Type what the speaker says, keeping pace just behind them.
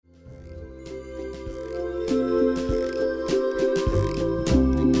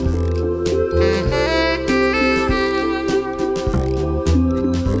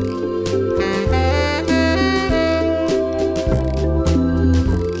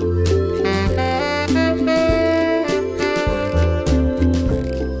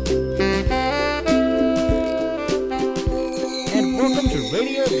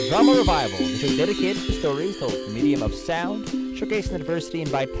dedicated to stories told through the medium of sound, showcasing the diversity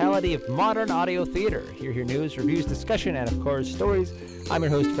and vitality of modern audio theater. Hear news, reviews, discussion, and of course, stories. I'm your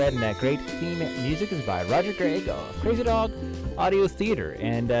host, Fred, and that great theme music is by Roger Gregg of Crazy Dog Audio Theater.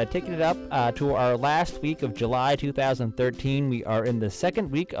 And taking it up to our last week of July 2013, we are in the second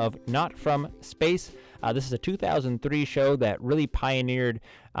week of Not From Space. This is a 2003 show that really pioneered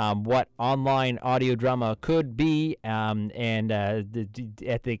what online audio drama could be, and at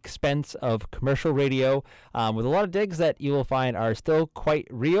the expense of commercial radio, with a lot of digs that you will find are still quite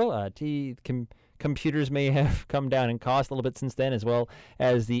real. Computers may have come down in cost a little bit since then, as well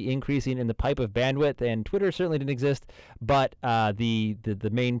as the increasing in the pipe of bandwidth, and Twitter certainly didn't exist, but the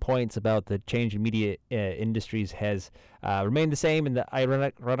main points about the change in media industries has remained the same, and the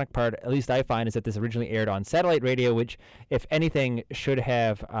ironic part, at least I find, is that this originally aired on satellite radio, which, if anything, should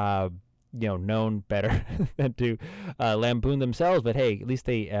have known better than to lampoon themselves, but hey, at least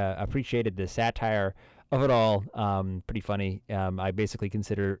they appreciated the satire of it all. Pretty funny. I basically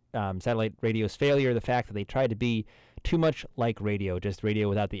consider satellite radio's failure the fact that they tried to be too much like radio, just radio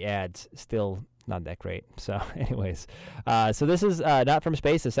without the ads. Still not that great. So anyways, so this is Not From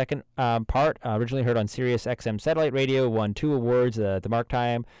Space, the second part, originally heard on Sirius XM satellite radio, won 2 awards, the Mark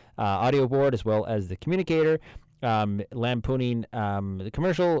Time Audio Award, as well as the Communicator. Lampooning the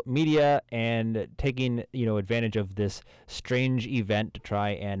commercial media and taking advantage of this strange event to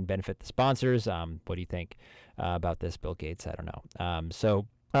try and benefit the sponsors. What do you think about this, Bill Gates? I don't know. So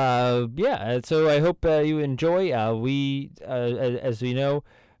I hope you enjoy. We as we know,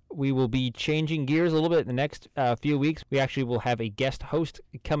 we will be changing gears a little bit in the next few weeks. We actually will have a guest host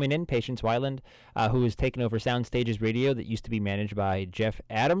coming in, Patience Weiland, who has taken over Sound Stages Radio that used to be managed by Jeff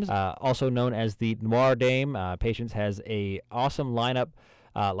Adams, also known as the Noir Dame. Patience has a awesome lineup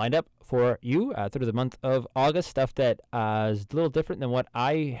lined up for you through the month of August, stuff that is a little different than what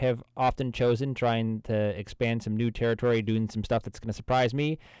I have often chosen, trying to expand some new territory, doing some stuff that's going to surprise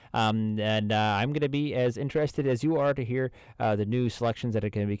me, and I'm going to be as interested as you are to hear the new selections that are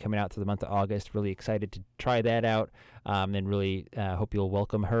going to be coming out through the month of August. Really excited to try that out, and really hope you'll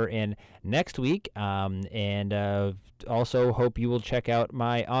welcome her in next week, and also hope you will check out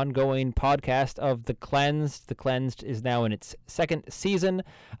my ongoing podcast of The Cleansed. The Cleansed is now in its second season.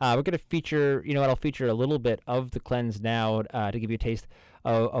 We're going to feature, I'll feature a little bit of The Cleansed now to give you a taste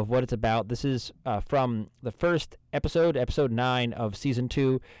of what it's about. This is from the first episode 9 of season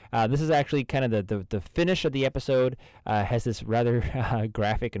 2. This is actually kind of the finish of the episode. Has this rather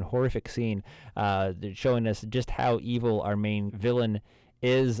graphic and horrific scene showing us just how evil our main villain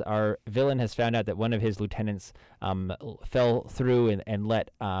is. Our villain has found out that one of his lieutenants fell through and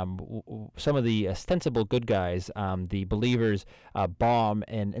let some of the ostensible good guys, the believers, bomb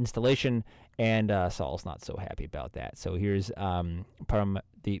an installation, and Saul's not so happy about that. So here's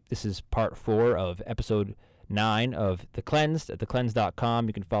this is part 4 of episode 9 of The Cleansed at thecleansed.com.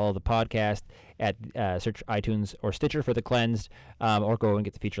 You can follow the podcast at search iTunes or Stitcher for The Cleansed, or go and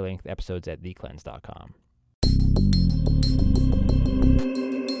get the feature-length episodes at thecleansed.com.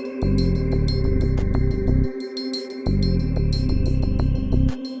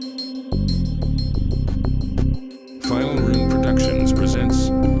 Final Room Productions presents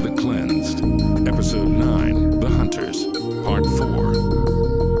The Cleansed, Episode 9, The Hunters, Part 4.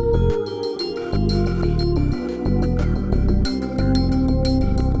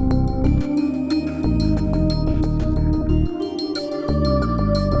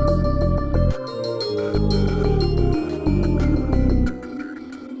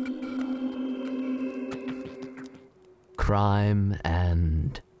 Crime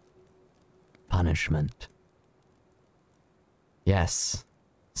and punishment. Yes,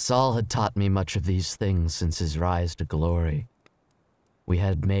 Saul had taught me much of these things since his rise to glory. We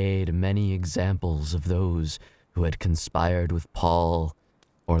had made many examples of those who had conspired with Paul,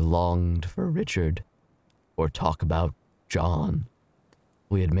 or longed for Richard, or talk about John.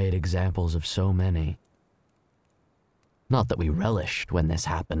 We had made examples of so many. Not that we relished when this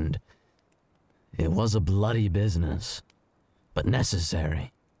happened. It was a bloody business, but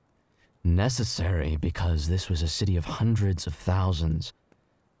necessary. Necessary because this was a city of hundreds of thousands,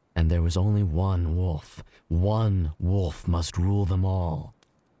 and there was only one wolf. One wolf must rule them all,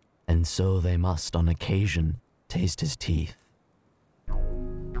 and so they must on occasion taste his teeth.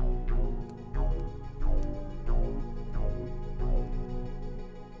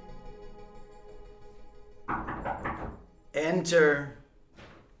 Enter.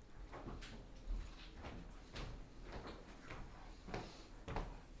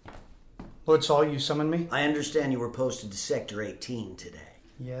 Lord Saul, you summoned me? I understand you were posted to Sector 18 today.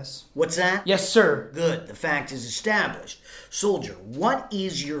 Yes. What's that? Yes, sir. Good. The fact is established. Soldier, what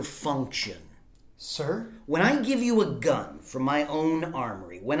is your function? Sir? When I give you a gun from my own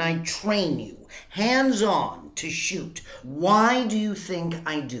armory, when I train you, hands-on, to shoot, why do you think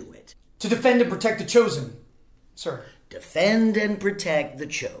I do it? To defend and protect the Chosen, sir. Defend and protect the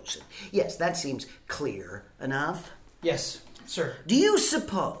Chosen. Yes, that seems clear enough. Yes, sir. Do you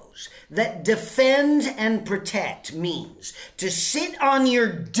suppose that defend and protect means to sit on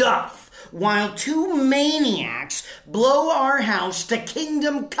your duff while two maniacs blow our house to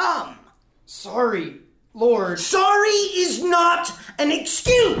kingdom come? Sorry, Lord. Sorry is not an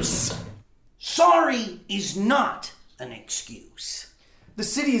excuse! Sorry is not an excuse. The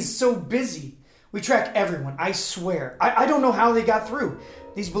city is so busy. We track everyone, I swear. I don't know how they got through.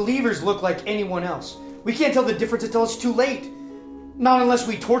 These believers look like anyone else. We can't tell the difference until it's too late. Not unless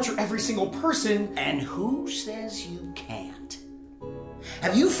we torture every single person. And who says you can't?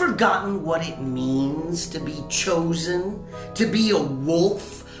 Have you forgotten what it means to be chosen? To be a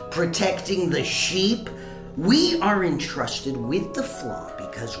wolf protecting the sheep? We are entrusted with the flock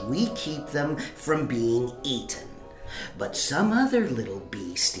because we keep them from being eaten. But some other little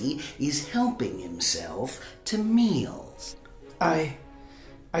beastie is helping himself to meals.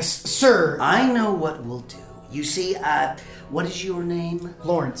 Sir. I know what we'll do. You see, what is your name?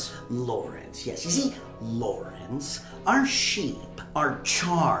 Lawrence. Lawrence, yes. You see, Lawrence, our sheep, our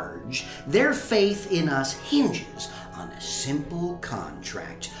charge, their faith in us hinges on a simple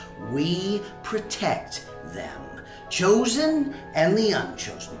contract. We protect them, chosen and the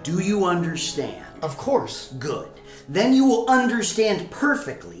unchosen. Do you understand? Of course. Good. Then you will understand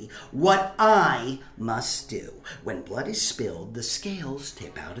perfectly what I must do. When blood is spilled, the scales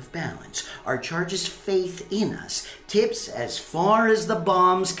tip out of balance. Our charge's faith in us tips as far as the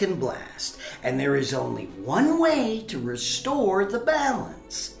bombs can blast. And there is only one way to restore the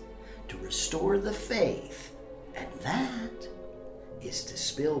balance, to restore the faith. And that is to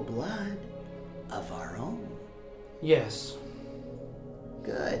spill blood of our own. Yes.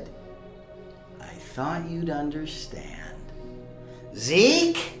 Good. I thought you'd understand.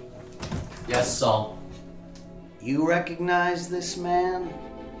 Zeke? Yes, Saul. You recognize this man?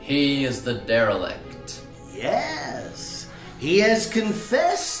 He is the derelict. Yes. He has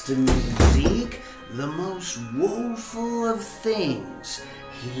confessed to me, Zeke, the most woeful of things.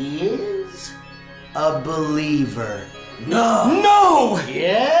 He is a believer. No!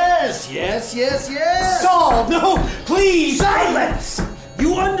 Yes. Saul, no! Please! Silence!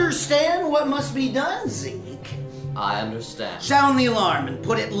 You understand what must be done, Zeke? I understand. Sound the alarm and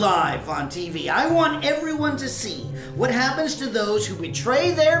put it live on TV. I want everyone to see what happens to those who betray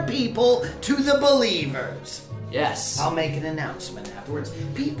their people to the believers. Yes. I'll make an announcement afterwards.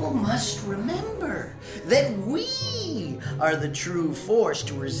 People must remember that we are the true force.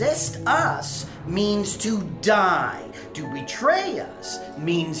 To resist us means to die. To betray us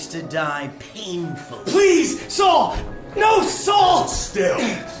means to die painfully. Please, Saul! No, Saul! Still.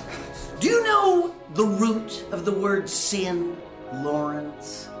 Do you know the root of the word sin,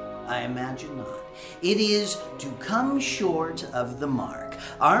 Lawrence? I imagine not. It is to come short of the mark.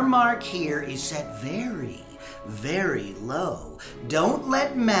 Our mark here is set very, very low. Don't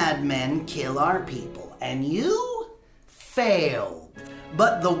let madmen kill our people. And you failed.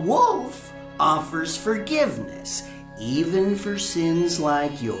 But the wolf offers forgiveness, even for sins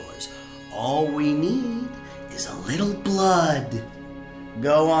like yours. All we need is a little blood.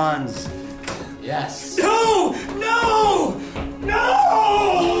 Go on, Zeke. Yes. No!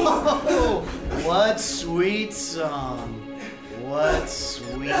 Oh, what sweet song. What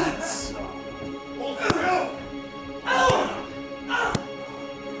sweet song.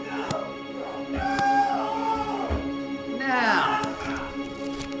 Now,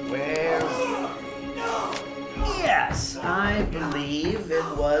 where were we? Yes, I believe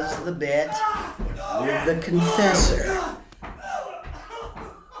it was the bit with the confessor.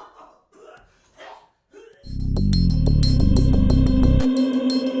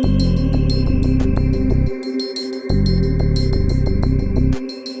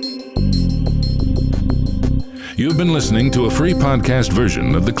 You've been listening to a free podcast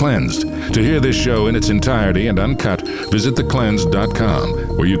version of The Cleansed. To hear this show in its entirety and uncut, visit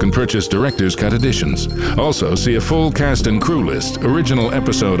thecleansed.com, where you can purchase director's cut editions. Also, see a full cast and crew list, original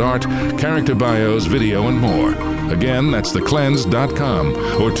episode art, character bios, video, and more. Again, that's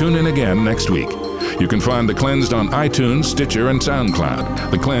thecleansed.com, or tune in again next week. You can find The Cleansed on iTunes, Stitcher, and SoundCloud.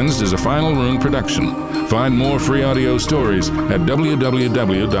 The Cleansed is a Final Rune production. Find more free audio stories at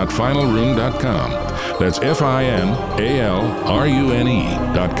www.finalrune.com. That's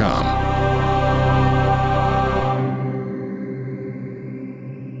FINALRUNE.com.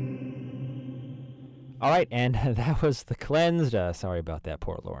 All right, and that was The Cleansed. Sorry about that.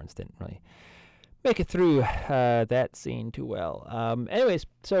 Poor Lawrence didn't really make it through that scene too well. Anyways,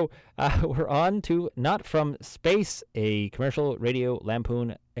 so we're on to Not From Space, a commercial radio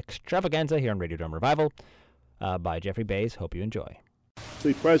lampoon extravaganza here on Radio Dome Revival by Jeffrey Bays. Hope you enjoy.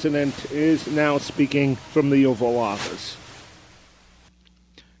 The president is now speaking from the Oval Office.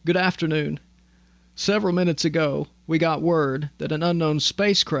 Good afternoon. Several minutes ago, we got word that an unknown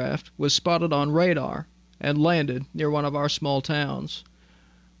spacecraft was spotted on radar and landed near one of our small towns.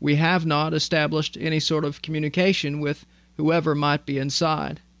 We have not established any sort of communication with whoever might be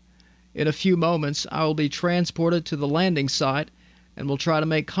inside. In a few moments, I will be transported to the landing site and will try to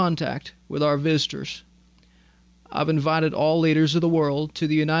make contact with our visitors. I've invited all leaders of the world to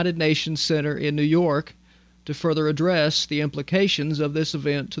the United Nations Center in New York to further address the implications of this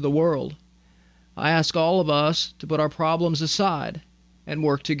event to the world. I ask all of us to put our problems aside and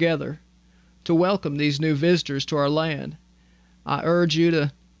work together to welcome these new visitors to our land. I urge you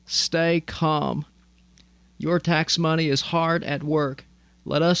to stay calm. Your tax money is hard at work.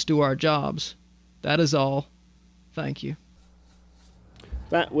 Let us do our jobs. That is all. Thank you.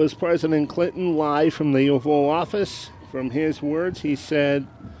 That was President Clinton live from the Oval Office. From his words, he said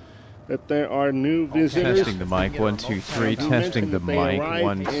that there are new visitors. Testing the mic, 1, 2, 3. Testing the mic,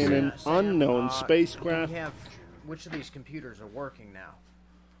 1, 2. In an unknown spacecraft. Which of these computers are working now?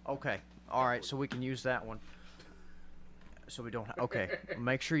 Okay, all right, so we can use that one. So we don't. Okay,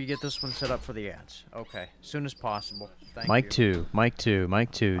 make sure you get this one set up for the ads. Okay, as soon as possible. Thank you. Mic 2, mic 2,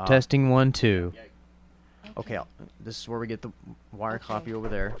 mic 2. Testing 1, 2. Okay, this is where we get the wire copy over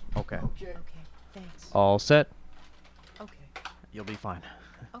there. Okay. Okay, thanks. All set. Okay. You'll be fine.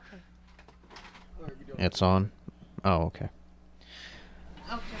 Okay. It's on. Oh, okay.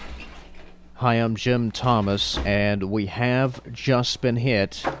 Okay. Hi, I'm Jim Thomas, and we have just been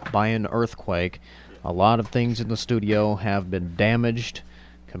hit by an earthquake. A lot of things in the studio have been damaged.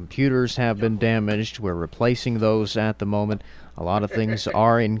 Computers have been damaged. We're replacing those at the moment. A lot of things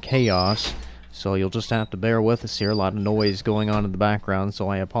are in chaos, so you'll just have to bear with us here. A lot of noise going on in the background, so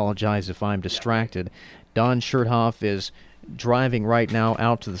I apologize if I'm distracted. Don Chertoff is driving right now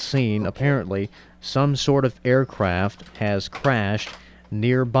out to the scene. Apparently, some sort of aircraft has crashed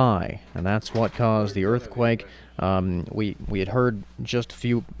nearby, and that's what caused the earthquake. We had heard just a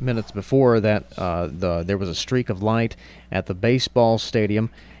few minutes before that there was a streak of light at the baseball stadium,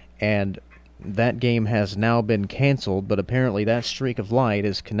 and that game has now been canceled, but apparently that streak of light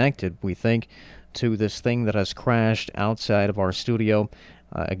is connected, we think, to this thing that has crashed outside of our studio.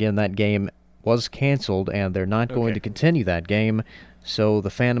 Again, that game was canceled, and they're not going to continue that game, so the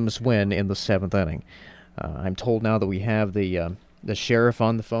Phantoms win in the 7th inning. I'm told now that we have the sheriff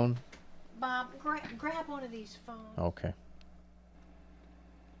on the phone. Bob, grab one of these phones. Okay.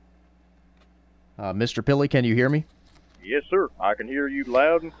 Mr. Pilley, can you hear me? Yes, sir. I can hear you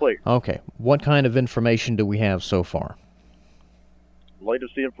loud and clear. Okay. What kind of information do we have so far?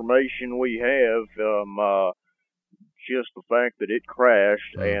 Latest information we have, just the fact that it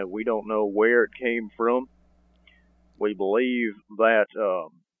crashed, and we don't know where it came from. We believe that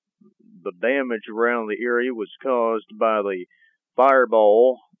the damage around the area was caused by the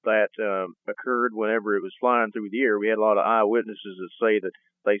fireball that occurred whenever it was flying through the air. We had a lot of eyewitnesses that say that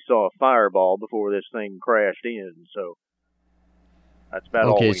they saw a fireball before this thing crashed in, so that's about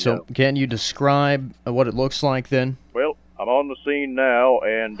all we know. Okay, so can you describe what it looks like then? Well, I'm on the scene now,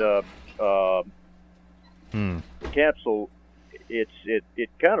 and the capsule, it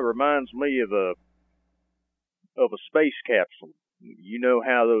kind of reminds me of a space capsule. You know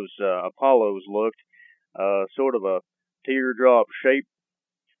how those Apollos looked, sort of a teardrop shape.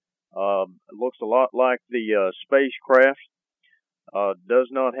 It looks a lot like the spacecraft. Does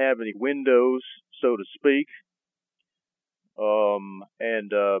not have any windows, so to speak.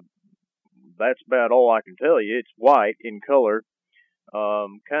 And that's about all I can tell you. It's white in color,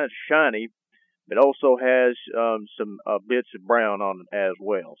 kind of shiny. It also has some bits of brown on it as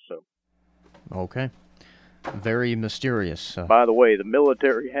well. So. Okay. Very mysterious. By the way, the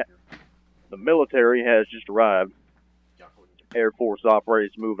military has just arrived. Air Force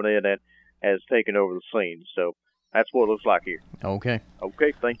operators moving in and has taken over the scene. So that's what it looks like here. Okay.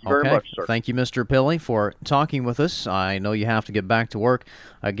 Okay, thank you very much, sir. Thank you, Mr. Pilley, for talking with us. I know you have to get back to work.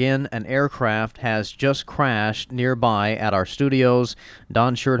 Again, an aircraft has just crashed nearby at our studios.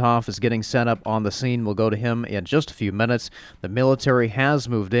 Don Chertoff is getting set up on the scene. We'll go to him in just a few minutes. The military has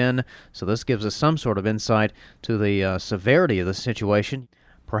moved in, so this gives us some sort of insight to the severity of the situation.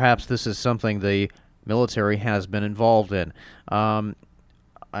 Perhaps this is something the military has been involved in. I'm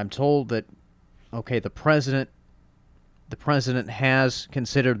told that, the president has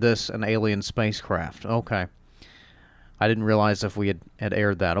considered this an alien spacecraft. Okay. I didn't realize if we had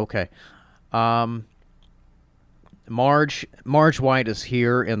aired that. Okay. Marge White is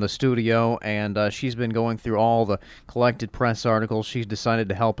here in the studio, and she's been going through all the collected press articles. She's decided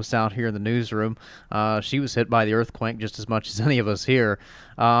to help us out here in the newsroom. She was hit by the earthquake just as much as any of us here.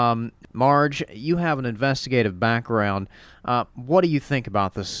 Marge, you have an investigative background. What do you think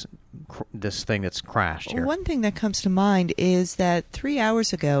about this thing that's crashed here? One thing that comes to mind is that 3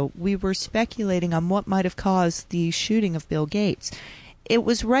 hours ago, we were speculating on what might have caused the shooting of Bill Gates. It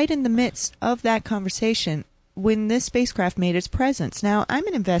was right in the midst of that conversation when this spacecraft made its presence. Now, I'm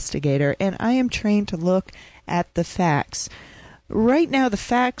an investigator, and I am trained to look at the facts. Right now, the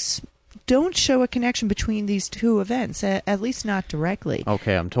facts don't show a connection between these two events, at least not directly.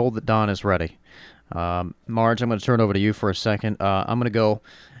 Okay, I'm told that Don is ready. Marge, I'm going to turn it over to you for a second. I'm going to go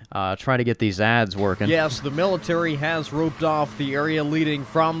try to get these ads working. Yes, the military has roped off the area leading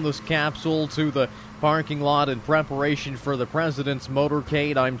from this capsule to the parking lot in preparation for the president's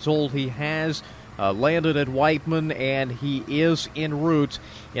motorcade. I'm told he has landed at Whiteman, and he is en route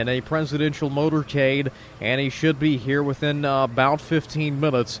in a presidential motorcade, and he should be here within about 15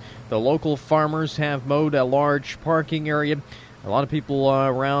 minutes. The local farmers have mowed a large parking area. A lot of people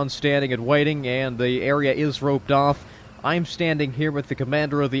around standing and waiting, and the area is roped off. I'm standing here with the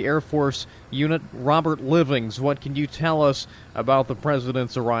commander of the Air Force unit, Robert Livings. What can you tell us about the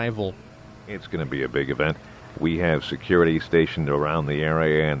president's arrival? It's going to be a big event. We have security stationed around the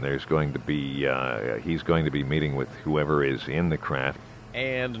area, and there's going to be he's going to be meeting with whoever is in the craft.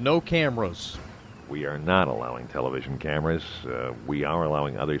 And no cameras. We are not allowing television cameras. We are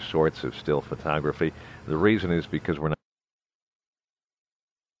allowing other sorts of still photography. The reason is because we're not.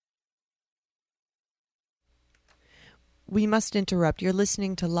 We must interrupt. You're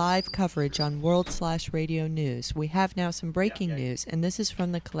listening to live coverage on World/Radio News. We have now some breaking news, and this is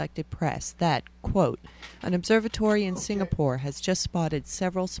from the collected press that, quote, an observatory in Singapore has just spotted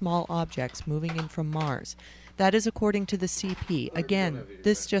several small objects moving in from Mars. That is according to the CP. Again,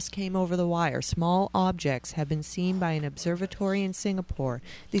 this just came over the wire. Small objects have been seen by an observatory in Singapore.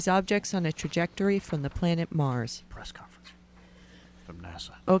 These objects on a trajectory from the planet Mars. Press conference from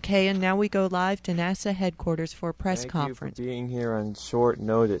NASA. Okay, and now we go live to NASA headquarters for a press conference. Thank you for being here on short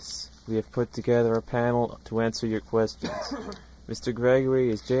notice. We have put together a panel to answer your questions. Mr. Gregory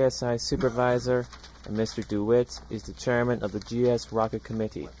is JSI supervisor, and Mr. DeWitt is the chairman of the GS Rocket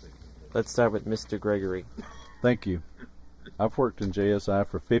Committee. Let's start with Mr. Gregory. Thank you. I've worked in JSI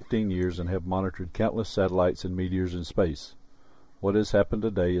for 15 years and have monitored countless satellites and meteors in space. What has happened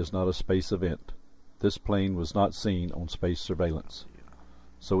today is not a space event. This plane was not seen on space surveillance.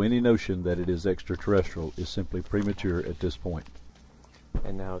 So any notion that it is extraterrestrial is simply premature at this point.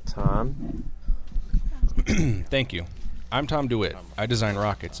 And now Tom. Thank you. I'm Tom DeWitt. I design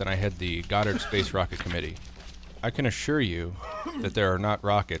rockets, and I head the Goddard Space Rocket Committee. I can assure you that there are not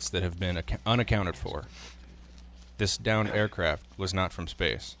rockets that have been unaccounted for. This downed aircraft was not from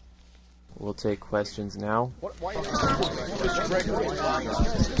space. We'll take questions now. Why is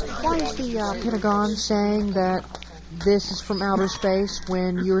the Pentagon saying that this is from outer space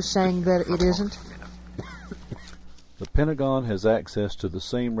when you're saying that it isn't? The Pentagon has access to the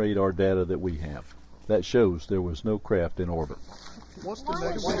same radar data that we have. That shows there was no craft in orbit. What's the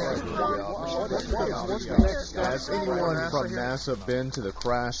next step? Has anyone from NASA been to the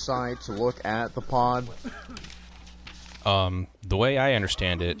crash site to look at the pod? The way I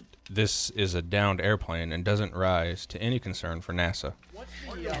understand it, this is a downed airplane and doesn't rise to any concern for NASA.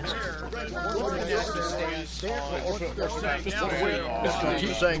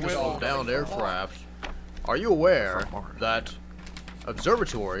 Keep saying this is downed aircraft. Are you aware that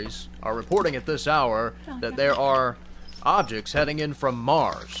observatories are reporting at this hour that there are objects heading in from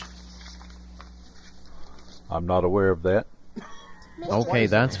Mars? I'm not aware of that. Okay,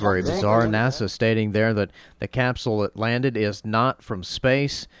 that's very bizarre. NASA stating there that the capsule that landed is not from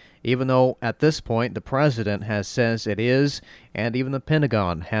space, even though at this point the president says it is, and even the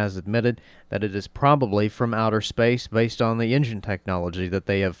Pentagon has admitted that it is probably from outer space based on the engine technology that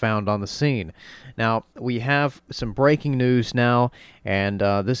they have found on the scene. Now, we have some breaking news now, and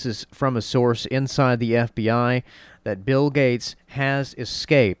this is from a source inside the FBI, that Bill Gates has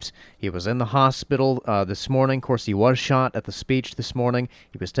escaped. He was in the hospital this morning. Of course, he was shot at the speech this morning.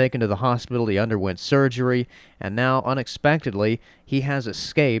 He was taken to the hospital. He underwent surgery. And now, unexpectedly, he has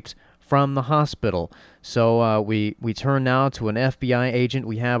escaped from the hospital. So we turn now to an FBI agent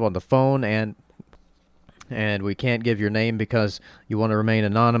we have on the phone, and we can't give your name because you want to remain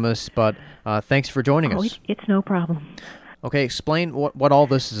anonymous. But thanks for joining us. It's no problem. Okay, explain what all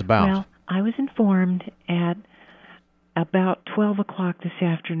this is about. Well, I was informed at about 12 o'clock this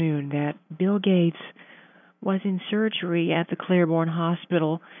afternoon that Bill Gates was in surgery at the Claiborne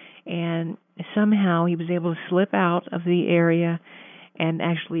Hospital, and somehow he was able to slip out of the area and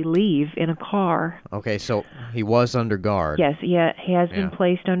actually leave in a car. Okay, so he was under guard. Yes, he has been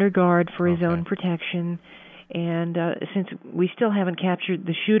placed under guard for his own protection. And since we still haven't captured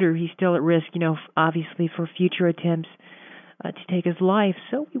the shooter, he's still at risk, obviously for future attempts to take his life.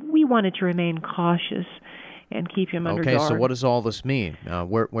 So we wanted to remain cautious and keep him under guard. Okay, so what does all this mean?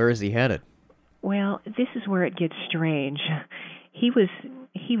 Where is he headed? Well, this is where it gets strange. He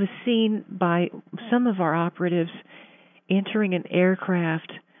was seen by some of our operatives entering an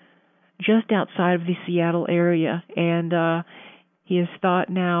aircraft just outside of the Seattle area, and he is thought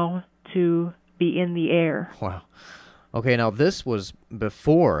now to be in the air. Wow. Okay, now this was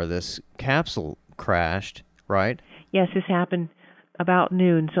before this capsule crashed, right? Yes, this happened about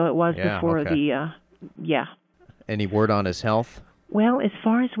noon, so it was before the, Any word on his health? Well, as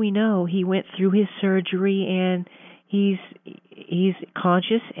far as we know, he went through his surgery, and he's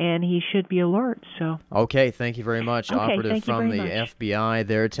conscious, and he should be alert, so... Okay, thank you very much. Okay, Operative from the FBI,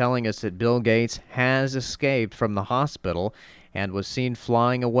 they're telling us that Bill Gates has escaped from the hospital and was seen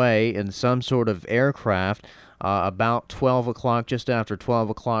flying away in some sort of aircraft about 12 o'clock, just after 12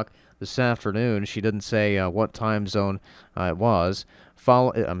 o'clock this afternoon. She didn't say what time zone it was.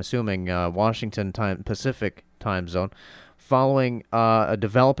 I'm assuming Washington time, Pacific time zone. Following a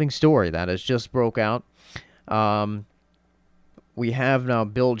developing story that has just broke out. We have now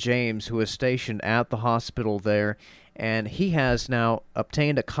Bill James, who is stationed at the hospital there, and he has now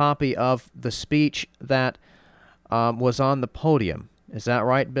obtained a copy of the speech that was on the podium. Is that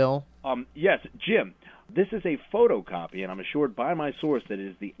right, Bill? Yes, Jim. This is a photocopy, and I'm assured by my source that it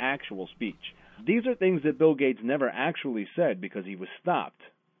is the actual speech. These are things that Bill Gates never actually said because he was stopped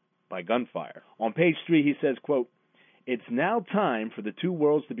by gunfire. On page 3, he says, quote, "It's now time for the two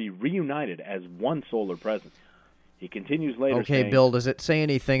worlds to be reunited as one solar presence." He continues later Okay, saying, Bill, does it say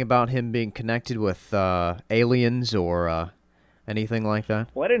anything about him being connected with aliens or anything like that?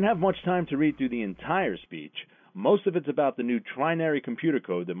 Well, I didn't have much time to read through the entire speech. Most of it's about the new trinary computer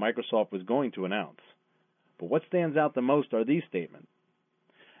code that Microsoft was going to announce. But what stands out the most are these statements.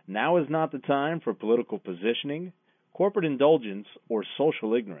 Now is not the time for political positioning, corporate indulgence, or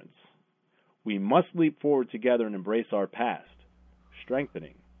social ignorance. We must leap forward together and embrace our past,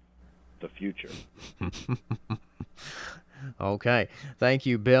 strengthening the future. Okay. Thank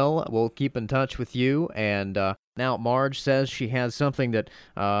you, Bill. We'll keep in touch with you. And now Marge says she has something that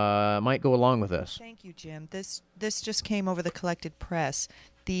might go along with this. Thank you, Jim. This just came over the Collected Press.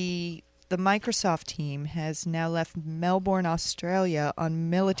 The Microsoft team has now left Melbourne, Australia on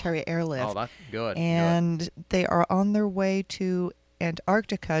military airlift. Oh, that's good. And they are on their way to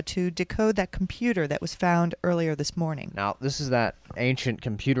Antarctica to decode that computer that was found earlier this morning. Now, this is that ancient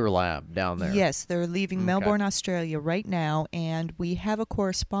computer lab down there. Yes, they're leaving Melbourne, Australia right now, and we have a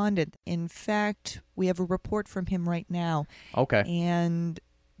correspondent. In fact, we have a report from him right now. Okay. And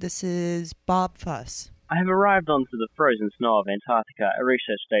this is Bob Fuss. I have arrived onto the frozen snow of Antarctica at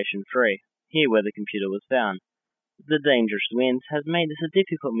Research Station 3, here where the computer was found. The dangerous winds has made this a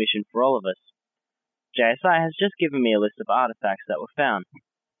difficult mission for all of us. JSI has just given me a list of artifacts that were found.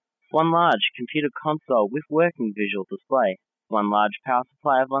 One large computer console with working visual display, one large power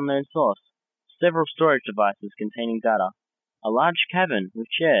supply of unknown source, several storage devices containing data, a large cabin with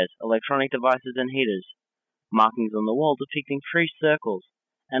chairs, electronic devices and heaters, markings on the wall depicting 3 circles,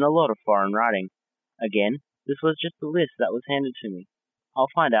 and a lot of foreign writing. Again, this was just the list that was handed to me. I'll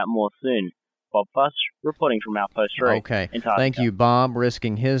find out more soon. Bob Fuss, reporting from Outpost 3. Okay. Antarctica. Thank you, Bob,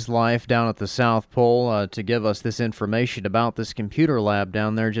 risking his life down at the South Pole to give us this information about this computer lab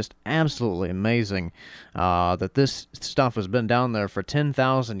down there. Just absolutely amazing that this stuff has been down there for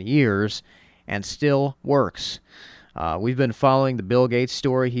 10,000 years and still works. We've been following the Bill Gates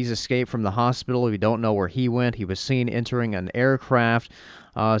story. He's escaped from the hospital. We don't know where he went. He was seen entering an aircraft.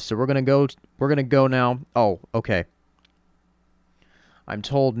 So we're gonna go now. Oh, okay. I'm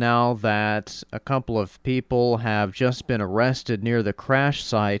told now that a couple of people have just been arrested near the crash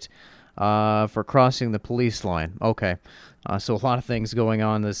site for crossing the police line. Okay, so a lot of things going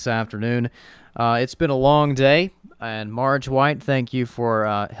on this afternoon. It's been a long day, and Marge White, thank you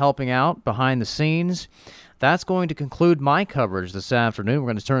for helping out behind the scenes. That's going to conclude my coverage this afternoon. We're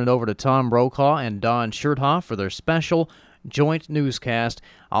going to turn it over to Tom Brokaw and Don Scherthoff for their special joint newscast.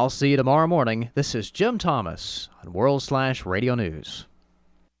 I'll see you tomorrow morning. This is Jim Thomas on World/Radio News.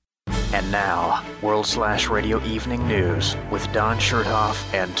 And now, World/Radio Evening News with Don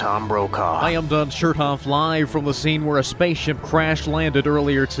Scherthoff and Tom Brokaw. I am Don Scherthoff live from the scene where a spaceship crash landed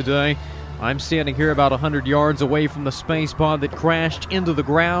earlier today I'm standing here about 100 yards away from the space pod that crashed into the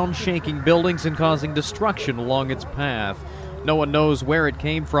ground, shaking buildings and causing destruction along its path. No one knows where it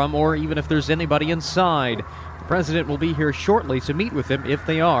came from or even if there's anybody inside. The president will be here shortly to meet with them if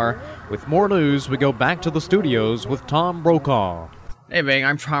they are. With more news, we go back to the studios with Tom Brokaw. Hey, Bang,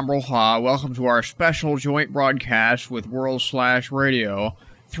 I'm Tom Brokaw. Welcome to our special joint broadcast with World/Radio.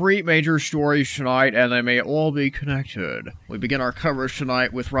 3 major stories tonight, and they may all be connected. We begin our coverage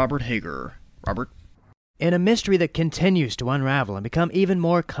tonight with Robert Hager. Robert? In a mystery that continues to unravel and become even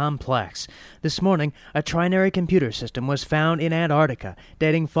more complex, this morning a trinary computer system was found in Antarctica,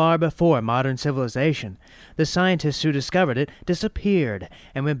 dating far before modern civilization. The scientists who discovered it disappeared,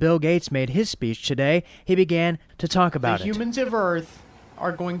 and when Bill Gates made his speech today, he began to talk about it. The humans of Earth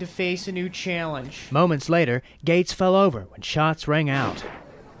are going to face a new challenge. Moments later, Gates fell over when shots rang out.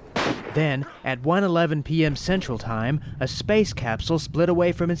 Then, at 1:11 p.m. Central Time, a space capsule split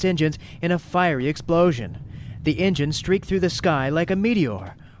away from its engines in a fiery explosion. The engine streaked through the sky like a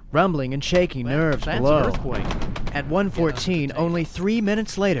meteor, rumbling and shaking nerves below. An earthquake. At 1:14, only 3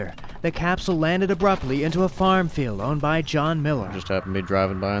 minutes later, the capsule landed abruptly into a farm field owned by John Miller. Just happened to be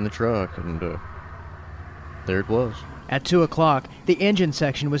driving by in the truck, and there it was. At 2 o'clock, the engine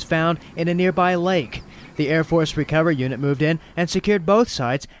section was found in a nearby lake. The Air Force Recovery Unit moved in and secured both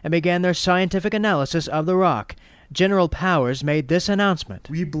sites and began their scientific analysis of the rock. General Powers made this announcement.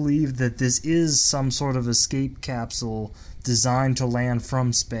 We believe that this is some sort of escape capsule designed to land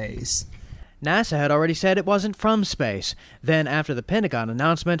from space. NASA had already said it wasn't from space. Then, after the Pentagon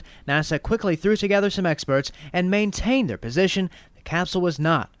announcement, NASA quickly threw together some experts and maintained their position the capsule was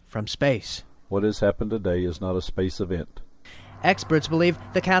not from space. What has happened today is not a space event. Experts believe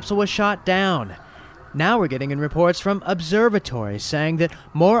the capsule was shot down. Now we're getting in reports from observatories saying that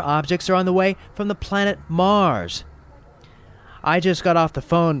more objects are on the way from the planet Mars. I just got off the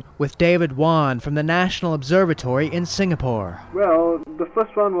phone with David Wan from the National Observatory in Singapore. Well, the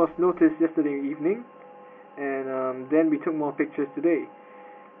first one was noticed yesterday evening, and then we took more pictures today.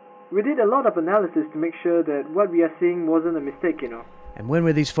 We did a lot of analysis to make sure that what we are seeing wasn't a mistake, And when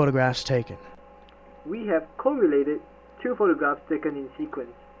were these photographs taken? We have correlated 2 photographs taken in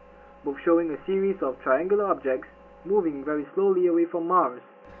sequence, both showing a series of triangular objects moving very slowly away from Mars.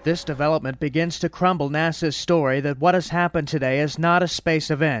 This development begins to crumble NASA's story that what has happened today is not a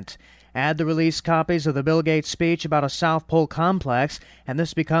space event. Add the released copies of the Bill Gates speech about a South Pole complex, and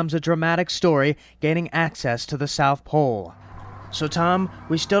this becomes a dramatic story gaining access to the South Pole. So, Tom,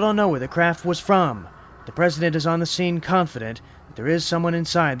 we still don't know where the craft was from. The president is on the scene confident that there is someone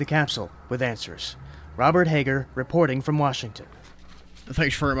inside the capsule with answers. Robert Hager reporting from Washington.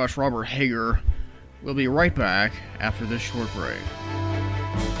 Thanks very much, Robert Hager. We'll be right back after this short break.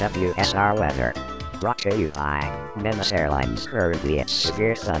 WSR weather. Brought to you by Menace Airlines. Currently it's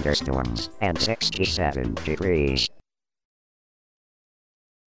severe thunderstorms and 67 degrees.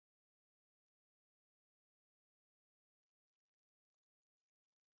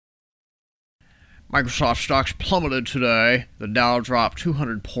 Microsoft stocks plummeted today. The Dow dropped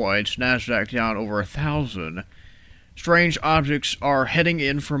 200 points, NASDAQ down over 1,000. Strange objects are heading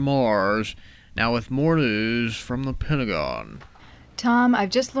in for Mars, now with more news from the Pentagon. Tom, I've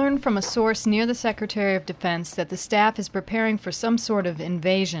just learned from a source near the Secretary of Defense that the staff is preparing for some sort of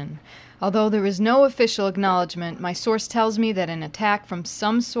invasion. Although there is no official acknowledgement, my source tells me that an attack from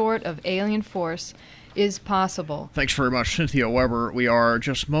some sort of alien force is possible. Thanks very much, Cynthia Weber. We are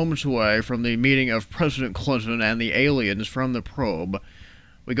just moments away from the meeting of President Clinton and the aliens from the probe.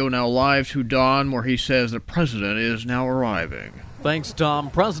 We go now live to Don, where he says the president is now arriving. Thanks, Tom.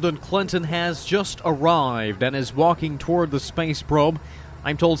 President Clinton has just arrived and is walking toward the space probe.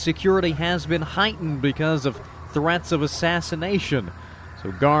 I'm told security has been heightened because of threats of assassination.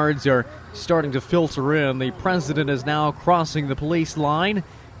 So guards are starting to filter in. The president is now crossing the police line.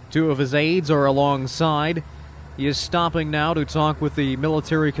 2 of his aides are alongside. He is stopping now to talk with the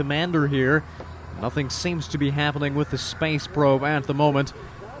military commander here. Nothing seems to be happening with the space probe at the moment.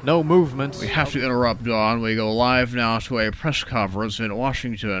 No movement. We have to interrupt, Don. We go live now to a press conference in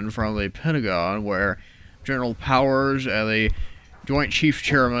Washington from the Pentagon where General Powers and the Joint Chiefs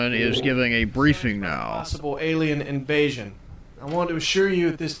Chairman is giving a briefing now. Possible alien invasion. I want to assure you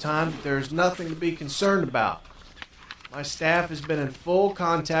at this time that there is nothing to be concerned about. My staff has been in full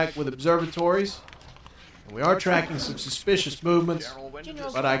contact with observatories, and we are tracking some suspicious movements,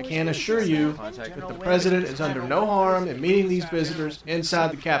 but I can assure you that the President is under no harm in meeting these visitors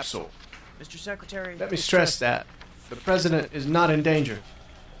inside the capsule. Mr. Secretary... Let me stress that. The President is not in danger.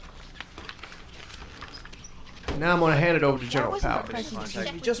 now I'm going to hand it over to General Powers.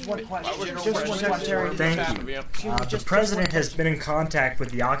 Just one question. Secretary. Thank you. The President has been in contact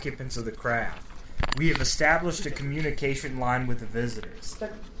with the occupants of the craft. We have established a communication line with the visitors.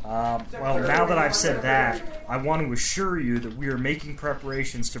 Well, now that I've said that, I want to assure you that we are making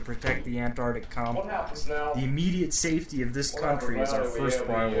preparations to protect the Antarctic complex. The immediate safety of this country is our first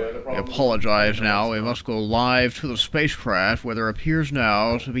priority. I apologize now. We must go live to the spacecraft where there appears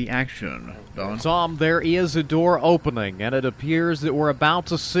now to be action. Don? Tom, there is a door opening, and it appears that we're about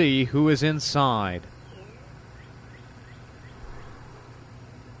to see who is inside.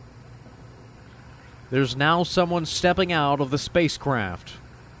 There's now someone stepping out of the spacecraft.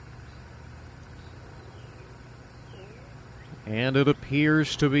 And it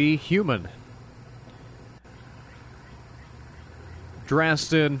appears to be human.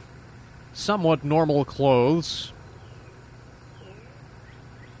 Dressed in somewhat normal clothes.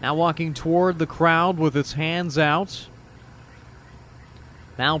 Now walking toward the crowd with its hands out.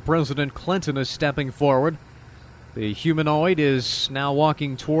 Now President Clinton is stepping forward. The humanoid is now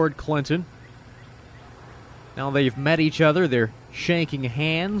walking toward Clinton. Now they've met each other, they're shaking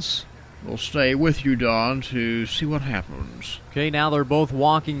hands. We'll stay with you, Don, to see what happens. Okay, now they're both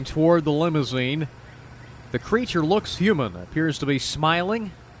walking toward the limousine. The creature looks human, appears to be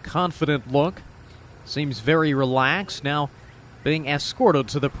smiling, confident look, seems very relaxed, now being escorted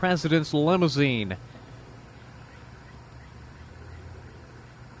to the President's limousine.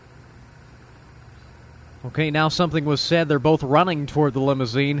 Okay, now something was said, they're both running toward the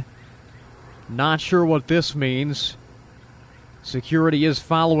limousine. Not sure what this means. Security is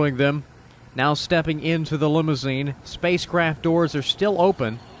following them. Now stepping into the limousine. Spacecraft doors are still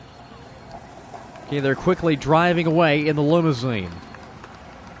open. Okay, they're quickly driving away in the limousine.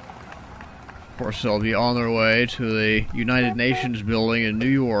 Of course, they'll be on their way to the United Nations building in New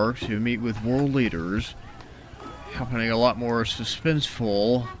York to meet with world leaders. Happening a lot more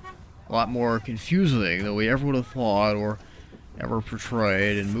suspenseful, a lot more confusing than we ever would have thought or ever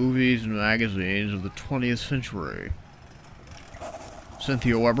portrayed in movies and magazines of the 20th century.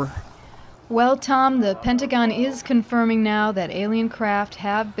 Cynthia Weber? Well, Tom, the Pentagon is confirming now that alien craft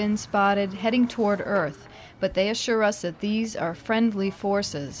have been spotted heading toward Earth, but they assure us that these are friendly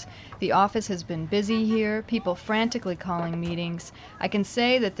forces. The office has been busy here, people frantically calling meetings. I can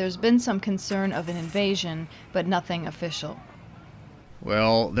say that there's been some concern of an invasion, but nothing official.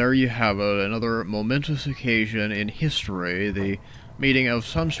 Well, there you have it, another momentous occasion in history, the meeting of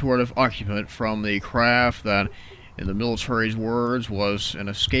some sort of occupant from the craft that, in the military's words, was an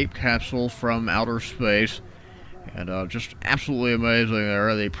escape capsule from outer space. And just absolutely amazing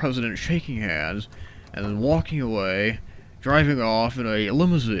there, the president shaking hands and then walking away, driving off in a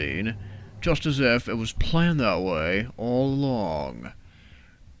limousine, just as if it was planned that way all along.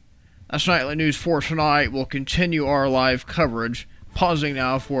 That's Nightly News for tonight. We'll continue our live coverage, pausing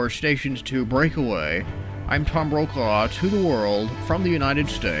now for stations to break away. I'm Tom Brokaw, to the world, from the United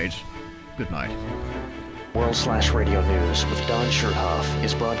States. Good night. World/Radio News with Don Scherthoff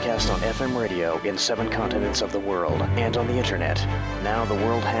is broadcast on FM radio in 7 continents of the world and on the internet. Now the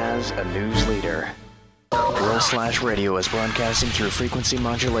world has a news leader. World/Radio is broadcasting through frequency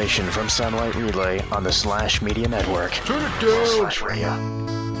modulation from Satellite Relay on the Slash Media Network. Turn it down! /Radio.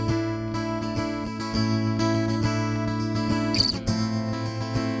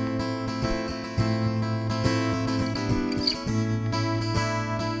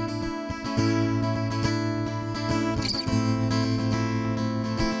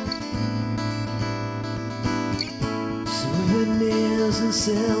 And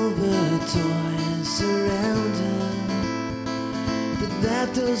silver toys surround her, but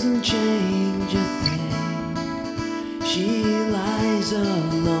that doesn't change a thing. She lies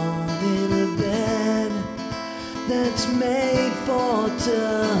alone in a bed that's made for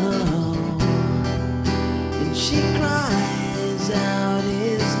two, and she cries out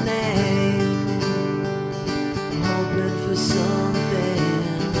his name, hoping for something.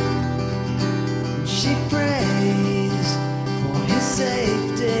 And she prays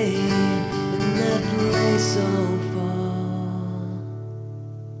safety in that place so far.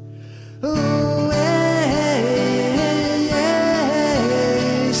 Away,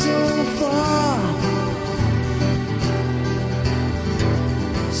 so far,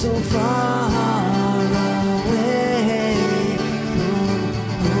 so far away from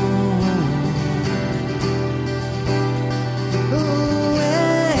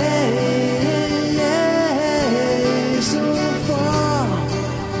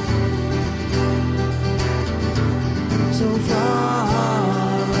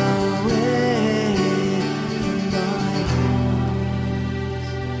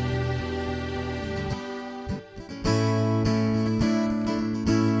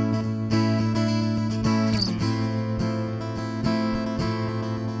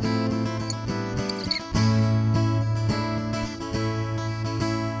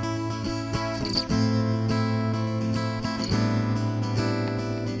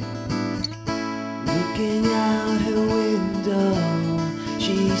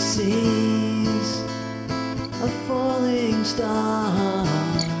sees a falling star.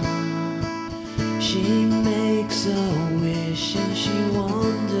 She makes a wish and she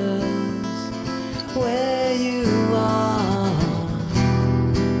wonders where you are.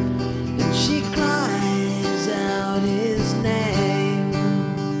 And she cries out his name,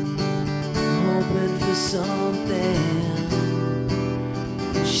 hoping for something.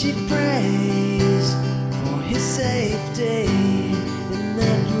 And she prays for his safety in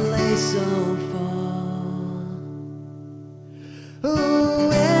that place so far.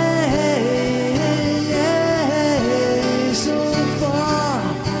 Ooh, so far,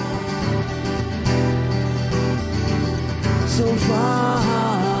 so far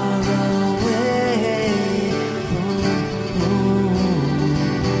away from home.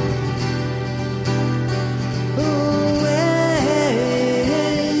 Ooh,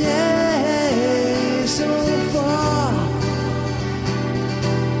 so far,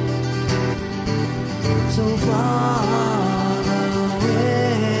 so far away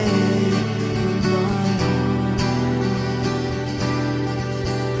from my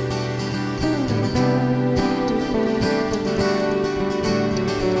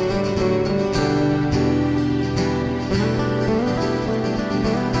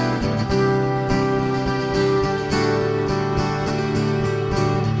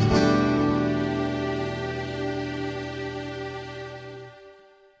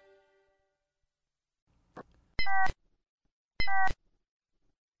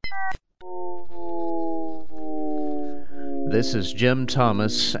This is Jim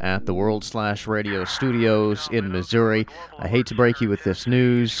Thomas at the World/Radio Studios in Missouri. I hate to break you with this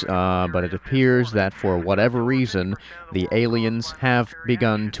news, but it appears that for whatever reason, the aliens have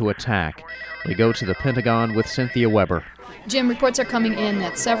begun to attack. We go to the Pentagon with Cynthia Weber. Jim, reports are coming in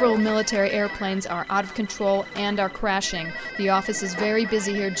that several military airplanes are out of control and are crashing. The office is very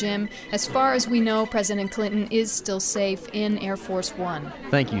busy here, Jim. As far as we know, President Clinton is still safe in Air Force One.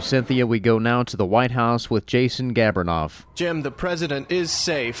 Thank you, Cynthia. We go now to the White House with Jason Gabrinoff. Jim, the president is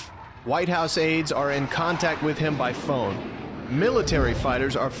safe. White House aides are in contact with him by phone. Military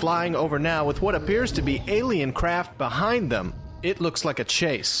fighters are flying over now with what appears to be alien craft behind them. It looks like a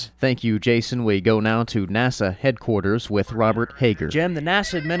chase. Thank you, Jason. We go now to NASA headquarters with Robert Hager. Jim, the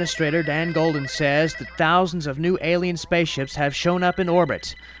NASA Administrator Dan Golden says that thousands of new alien spaceships have shown up in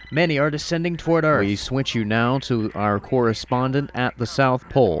orbit. Many are descending toward Earth. We switch you now to our correspondent at the South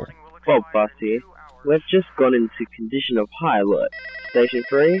Pole. Fogfast here. We've just gone into condition of high alert. Station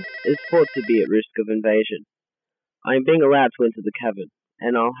 3 is thought to be at risk of invasion. I am being allowed to enter the cavern,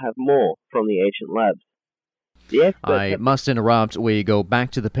 and I'll have more from the ancient labs. I must interrupt. We go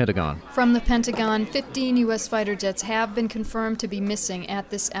back to the Pentagon. From the Pentagon, 15 U.S. fighter jets have been confirmed to be missing at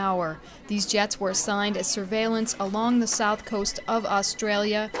this hour. These jets were assigned as surveillance along the south coast of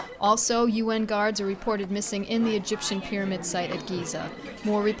Australia. Also, UN guards are reported missing in the Egyptian pyramid site at Giza.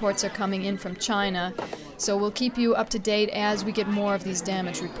 More reports are coming in from China, so we'll keep you up to date as we get more of these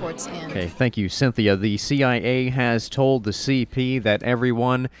damage reports in. Okay, thank you, Cynthia. The CIA has told the CP that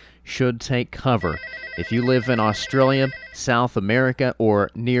everyone should take cover. If you live in Australia, South America, or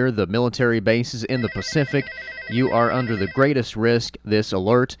near the military bases in the Pacific, you are under the greatest risk. This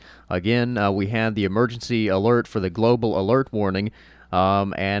alert, again, we had the emergency alert for the global alert warning,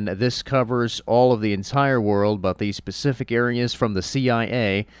 and this covers all of the entire world, but the specific areas from the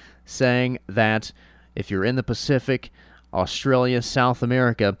CIA saying that if you're in the Pacific, Australia, South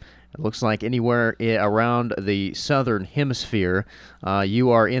America, it looks like anywhere around the southern hemisphere, you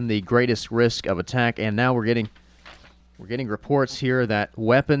are in the greatest risk of attack. And now we're getting reports here that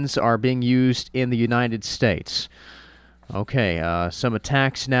weapons are being used in the United States. Okay, some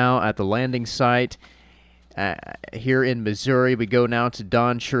attacks now at the landing site here in Missouri. We go now to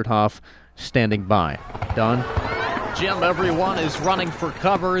Don Chertoff standing by. Don? Jim, everyone is running for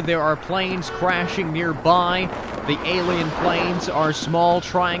cover. There are planes crashing nearby. The alien planes are small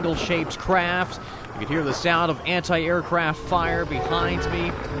triangle-shaped craft. You can hear the sound of anti-aircraft fire behind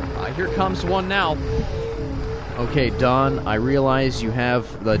me. Here comes one now. Okay, Don, I realize you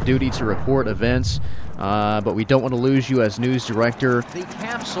have the duty to report events, but we don't want to lose you as news director. The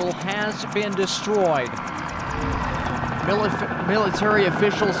capsule has been destroyed. Military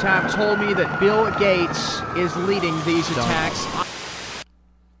officials have told me that Bill Gates is leading these attacks.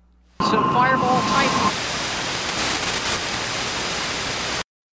 Some fireball type.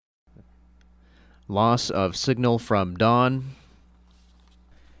 Loss of signal from Don.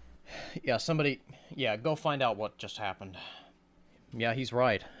 Yeah, go find out what just happened. Yeah, he's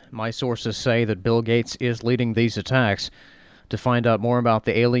right. My sources say that Bill Gates is leading these attacks. to find out more about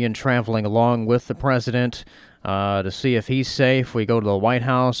the alien traveling along with the president. To see if he's safe, we go to the White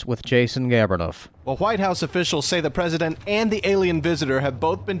House with Jason Gabrinoff. Well, White House officials say the president and the alien visitor have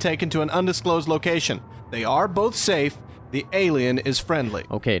both been taken to an undisclosed location. They are both safe. The alien is friendly.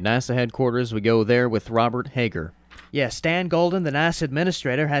 Okay, NASA headquarters, we go there with Robert Hager. Yes, Stan Golden, the NASA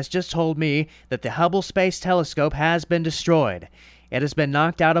administrator, has just told me that the Hubble Space Telescope has been destroyed. It has been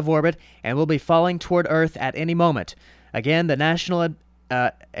knocked out of orbit and will be falling toward Earth at any moment. Again, the National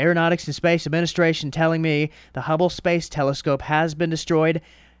Aeronautics and Space Administration telling me the Hubble Space Telescope has been destroyed.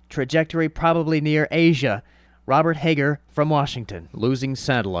 Trajectory probably near Asia. Robert Hager from Washington. Losing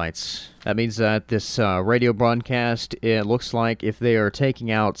satellites. That means that this radio broadcast, it looks like if they are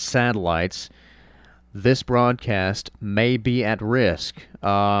taking out satellites, this broadcast may be at risk.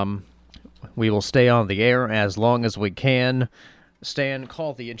 We will stay on the air as long as we can. Stan,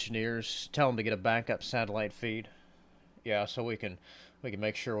 call the engineers. Tell them to get a backup satellite feed. Yeah, so we can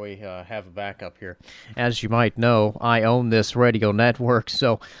make sure we have a backup here. As you might know, I own this radio network,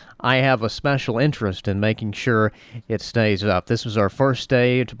 so I have a special interest in making sure it stays up. This was our first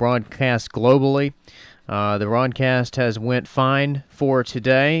day to broadcast globally. The broadcast has went fine for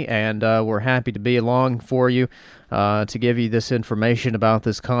today, and we're happy to be along for you to give you this information about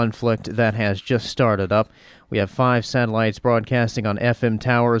this conflict that has just started up. We have 5 satellites broadcasting on FM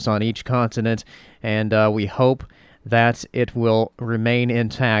towers on each continent, and we hope that it will remain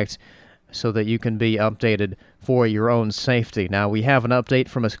intact so that you can be updated for your own safety. Now, we have an update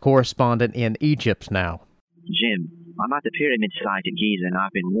from a correspondent in Egypt now. Jim, I'm at the pyramid site at Giza, and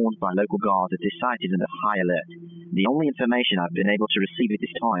I've been warned by local guards that this site is under high alert. The only information I've been able to receive at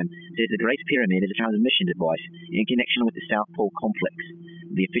this time says the Great Pyramid is a transmission device in connection with the South Pole complex.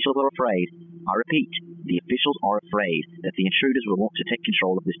 The officials are afraid, I repeat, the officials are afraid that the intruders will want to take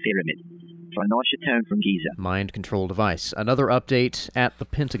control of this pyramid. For a nice return from Giza. Mind control device. Another update at the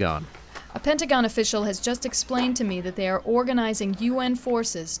Pentagon. A Pentagon official has just explained to me that they are organizing UN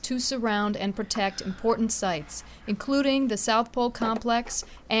forces to surround and protect important sites, including the South Pole complex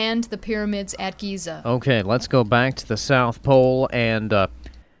and the pyramids at Giza. Okay, let's go back to the South Pole, and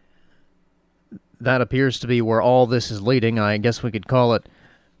that appears to be where all this is leading. I guess we could call it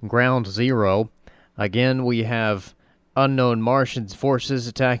Ground Zero. Again, we have unknown Martian forces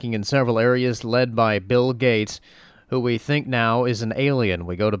attacking in several areas led by Bill Gates, who we think now is an alien.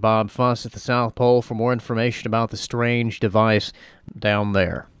 We go to Bob Fuss at the South Pole for more information about the strange device down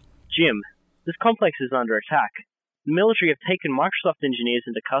there. Jim, this complex is under attack. The military have taken Microsoft engineers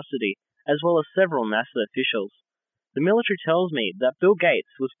into custody, as well as several NASA officials. The military tells me that Bill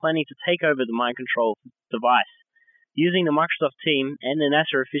Gates was planning to take over the mind control device, using the Microsoft team and the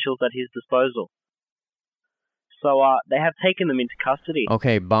NASA officials at his disposal. So, they have taken them into custody.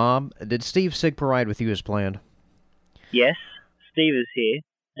 Okay, Bob, did Steve Sigper ride with you as planned? Yes, Steve is here,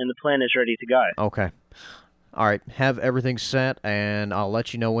 and the plan is ready to go. Okay. All right, have everything set, and I'll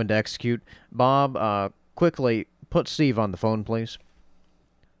let you know when to execute. Bob, quickly, put Steve on the phone, please.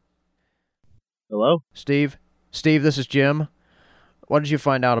 Hello? Steve? Steve, this is Jim. What did you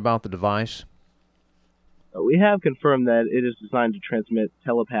find out about the device? We have confirmed that it is designed to transmit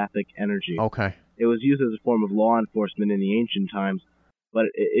telepathic energy. Okay. It was used as a form of law enforcement in the ancient times, but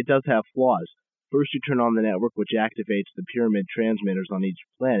it does have flaws. First, you turn on the network, which activates the pyramid transmitters on each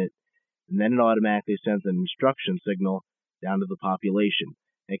planet, and then it automatically sends an instruction signal down to the population.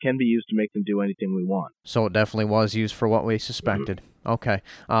 It can be used to make them do anything we want. So it definitely was used for what we suspected. Okay.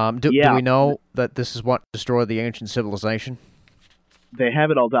 Do we know that this is what destroyed the ancient civilization? They have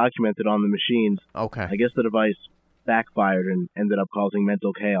it all documented on the machines. Okay. I guess the device backfired and ended up causing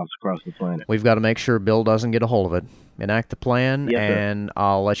mental chaos across the planet. We've got to make sure Bill doesn't get a hold of it. Enact the plan, Yes, sir. and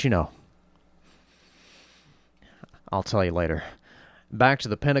I'll let you know. I'll tell you later. Back to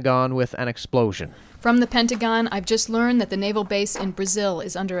the Pentagon with an explosion. From the Pentagon, I've just learned that the naval base in Brazil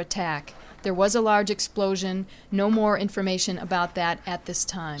is under attack. There was a large explosion. No more information about that at this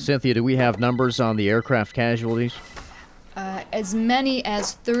time. Cynthia, do we have numbers on the aircraft casualties? As many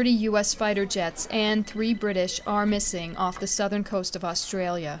as 30 U.S. fighter jets and 3 British are missing off the southern coast of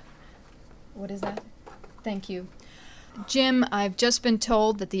Australia. What is that? Thank you. Jim, I've just been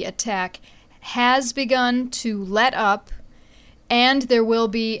told that the attack has begun to let up, and there will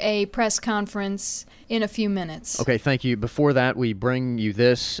be a press conference in a few minutes. Okay, thank you. Before that, we bring you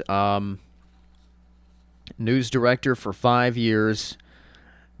this. News director for 5 years,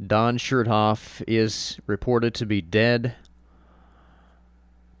 Don Shurthoff, is reported to be dead.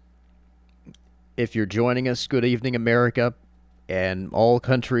 If you're joining us, good evening, America, and all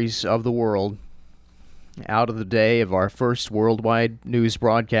countries of the world. Out of the day of our first worldwide news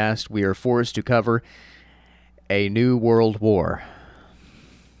broadcast, we are forced to cover a new world war.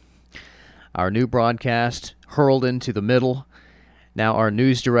 Our new broadcast hurled into the middle. Now our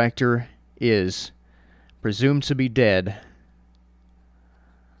news director is presumed to be dead.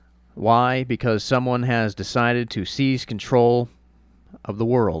 Why? Because someone has decided to seize control of the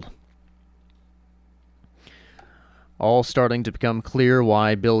world. All starting to become clear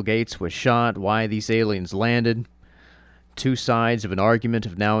why Bill Gates was shot, why these aliens landed. Two sides of an argument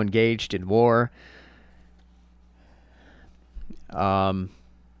have now engaged in war.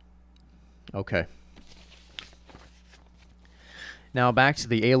 Okay. Now back to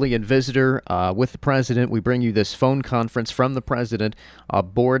the alien visitor with the president. We bring you this phone conference from the president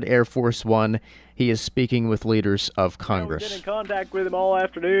aboard Air Force One. He is speaking with leaders of Congress. I've been in contact with him all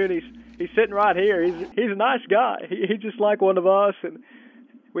afternoon. He's sitting right here. He's a nice guy. He's just like one of us, and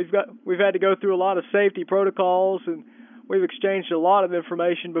we've had to go through a lot of safety protocols, and we've exchanged a lot of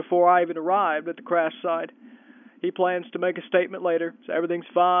information before I even arrived at the crash site. He plans to make a statement later, so everything's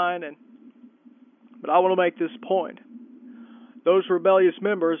fine. But I want to make this point. Those rebellious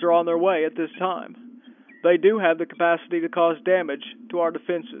members are on their way at this time. They do have the capacity to cause damage to our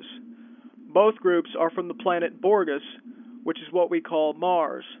defenses. Both groups are from the planet Borgus, which is what we call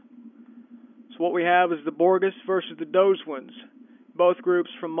Mars. So what we have is the Borgus versus the Dozwins, both groups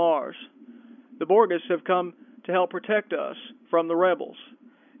from Mars. The Borgus have come to help protect us from the rebels,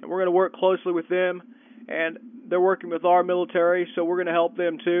 and we're going to work closely with them, and they're working with our military, so we're going to help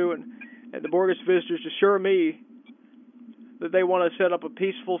them too. And the Borgus visitors assure me that they want to set up a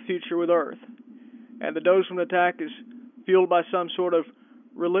peaceful future with Earth. And the Dozwin attack is fueled by some sort of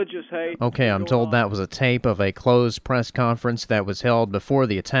religious hate. Okay, I'm told that was a tape of a closed press conference that was held before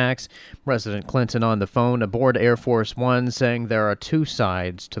the attacks. President Clinton on the phone aboard Air Force One saying there are two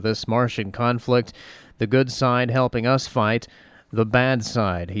sides to this Martian conflict. The good side helping us fight, the bad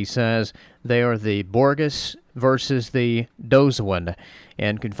side. He says they are the Borgus versus the Dozwin,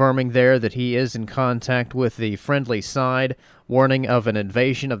 and confirming there that he is in contact with the friendly side, warning of an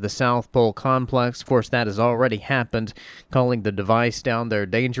invasion of the South Pole complex. Of course, that has already happened, calling the device down there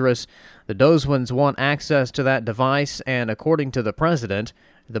dangerous. The Dozwins want access to that device, and according to the president,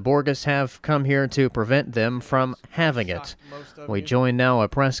 the Borgus have come here to prevent them from having it. We join now a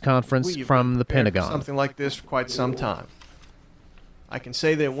press conference from the Pentagon. Something like this for quite some time. I can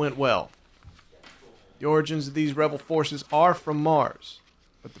say that it went well. The origins of these rebel forces are from Mars,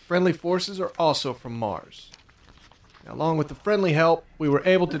 but the friendly forces are also from Mars. Now, along with the friendly help, we were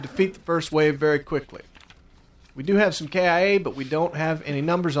able to defeat the first wave very quickly. We do have some KIA, but we don't have any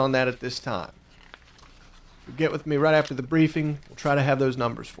numbers on that at this time. If you get with me right after the briefing, we'll try to have those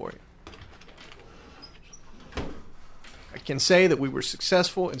numbers for you. I can say that we were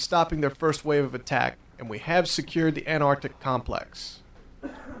successful in stopping their first wave of attack, and we have secured the Antarctic complex.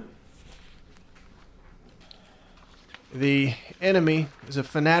 The enemy is a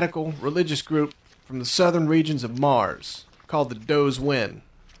fanatical religious group from the southern regions of Mars called the Dozwin.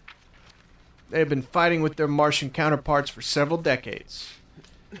 They have been fighting with their Martian counterparts for several decades.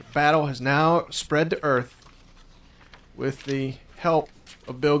 The battle has now spread to Earth with the help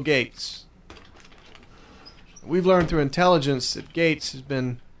of Bill Gates. We've learned through intelligence that Gates has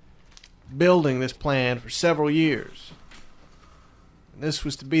been building this plan for several years. And this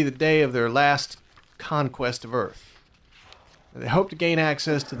was to be the day of their last conquest of Earth. They hope to gain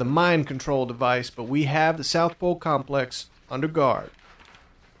access to the mind control device, but we have the South Pole complex under guard.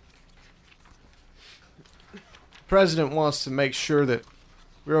 The President wants to make sure that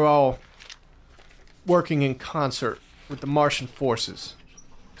we're all working in concert with the Martian forces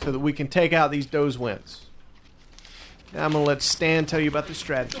so that we can take out these Dozwins. Now I'm going to let Stan tell you about the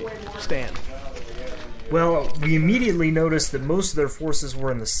strategy. Stan. Well, we immediately noticed that most of their forces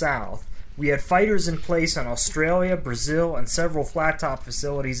were in the south. We had fighters in place in Australia, Brazil, and several flat-top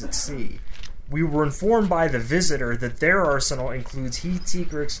facilities at sea. We were informed by the visitor that their arsenal includes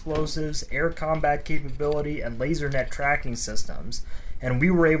heat-seeker explosives, air combat capability, and laser net tracking systems, and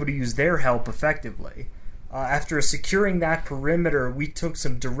we were able to use their help effectively. After securing that perimeter, we took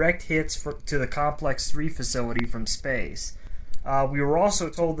some direct hits to the Complex 3 facility from space. We were also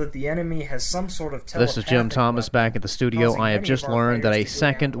told that the enemy has some sort of telepathic. This is Jim Thomas back at the studio. I have just learned that a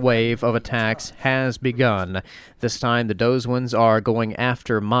second wave of attacks has begun. This time the Dozwins are going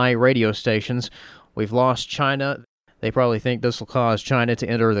after my radio stations. We've lost China. They probably think this will cause China to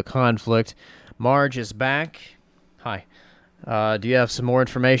enter the conflict. Marge is back. Hi. Do you have some more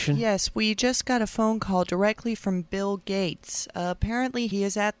information? Yes, we just got a phone call directly from Bill Gates. Apparently he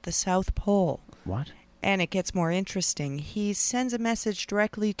is at the South Pole. What? And it gets more interesting. He sends a message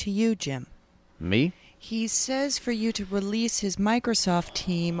directly to you, Jim. Me? He says for you to release his Microsoft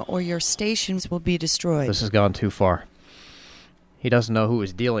team or your stations will be destroyed. This has gone too far. He doesn't know who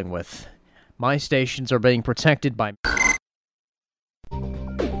he's dealing with. My stations are being protected by...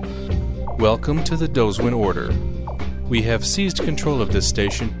 Welcome to the Dozwin Order. We have seized control of this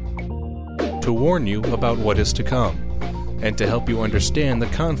station to warn you about what is to come, and to help you understand the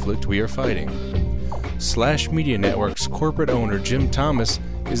conflict we are fighting. Slash Media Network's corporate owner Jim Thomas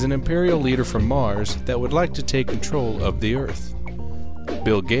is an imperial leader from Mars that would like to take control of the Earth.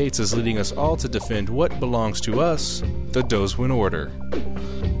 Bill Gates is leading us all to defend what belongs to us, the Dozwin Order.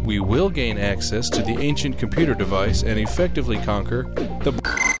 We will gain access to the ancient computer device and effectively conquer the...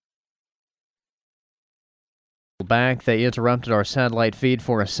 Back, they interrupted our satellite feed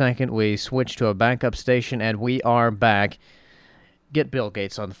for a second. We switched to a backup station, and we are back. Get Bill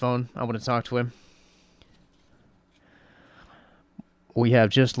Gates on the phone. I want to talk to him. We have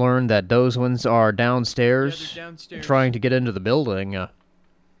just learned that Dozwins are downstairs, trying to get into the building.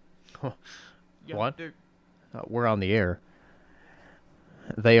 What? We're on the air.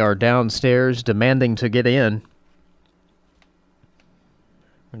 They are downstairs demanding to get in.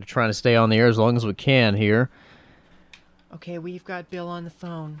 We're trying to stay on the air as long as we can here. Okay, we've got Bill on the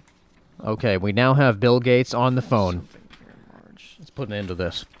phone. Okay, we now have Bill Gates on the phone. Let's put an end to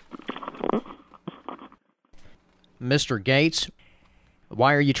this. Mr. Gates,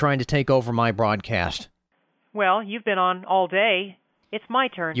 why are you trying to take over my broadcast? Well, you've been on all day. It's my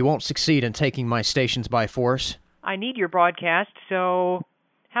turn. You won't succeed in taking my stations by force. I need your broadcast, so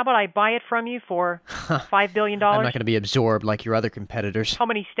how about I buy it from you for $5 billion? I'm not going to be absorbed like your other competitors. How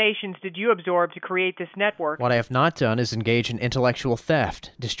many stations did you absorb to create this network? What I have not done is engage in intellectual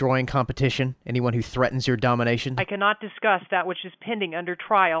theft, destroying competition, anyone who threatens your domination. I cannot discuss that which is pending under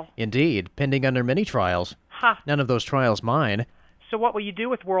trial. Indeed, pending under many trials. Ha! None of those trials mine. So what will you do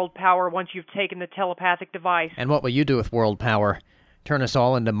with world power once you've taken the telepathic device? And what will you do with world power? Turn us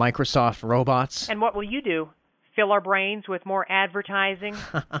all into Microsoft robots? And what will you do? Fill our brains with more advertising?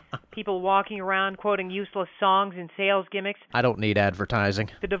 People walking around quoting useless songs and sales gimmicks? I don't need advertising.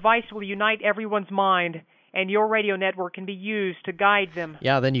 The device will unite everyone's mind, and your radio network can be used to guide them.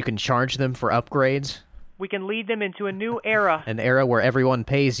 Yeah, then you can charge them for upgrades. We can lead them into a new era. An era where everyone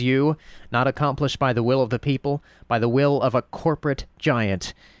pays you, not accomplished by the will of the people, by the will of a corporate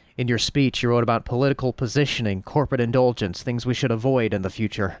giant. In your speech, you wrote about political positioning, corporate indulgence, things we should avoid in the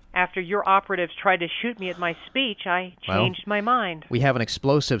future. After your operatives tried to shoot me at my speech, I changed my mind. We have an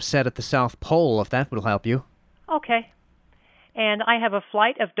explosive set at the South Pole, if that will help you. Okay. And I have a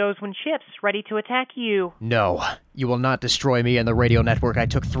flight of Dozwin ships ready to attack you. No, you will not destroy me and the radio network I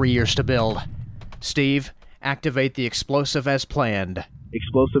took 3 years to build. Steve, activate the explosive as planned.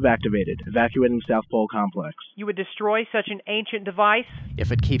 Explosive activated. Evacuating South Pole Complex. You would destroy such an ancient device?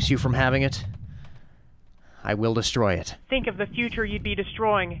 If it keeps you from having it, I will destroy it. Think of the future you'd be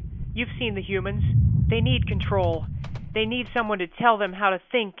destroying. You've seen the humans. They need control. They need someone to tell them how to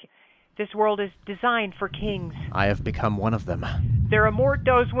think. This world is designed for kings. I have become one of them. There are more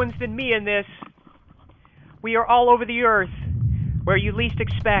Dozwins than me in this. We are all over the earth, where you least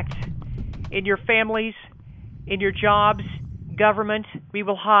expect. In your families, in your jobs, government, we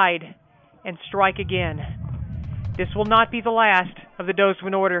will hide and strike again. This will not be the last of the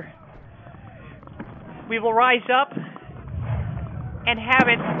Dozwin Order. We will rise up and have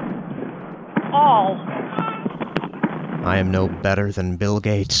it all. I am no better than Bill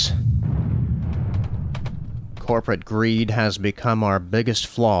Gates. Corporate greed has become our biggest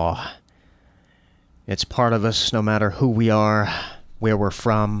flaw. It's part of us no matter who we are, where we're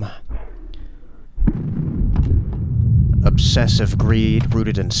from. Obsessive greed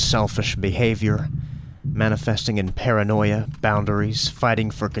rooted in selfish behavior, manifesting in paranoia, boundaries, fighting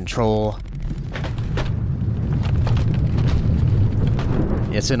for control.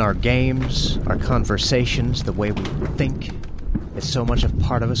 It's in our games, our conversations, the way we think. It's so much a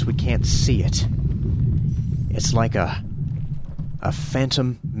part of us we can't see it. It's like a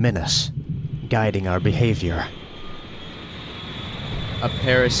phantom menace guiding our behavior. A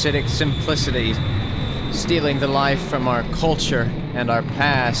parasitic simplicity, stealing the life from our culture and our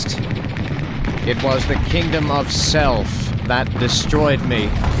past. It was the kingdom of self that destroyed me.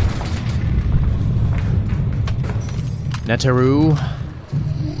 Neteru.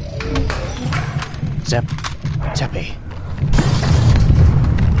 Zep. Tepe.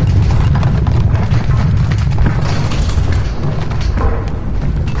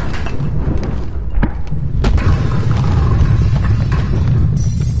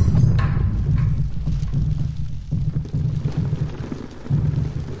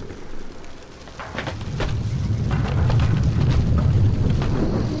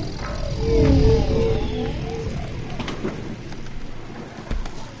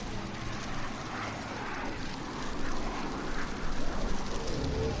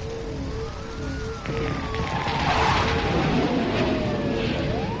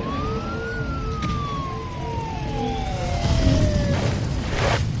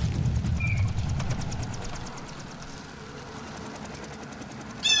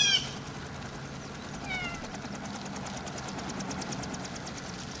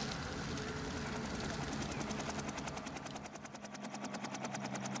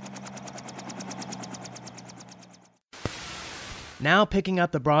 Now picking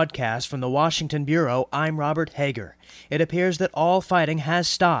up the broadcast from the Washington Bureau, I'm Robert Hager. It appears that all fighting has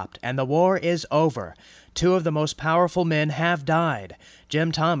stopped and the war is over. 2 of the most powerful men have died,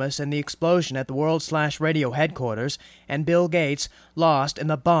 Jim Thomas in the explosion at the World/Radio headquarters, and Bill Gates lost in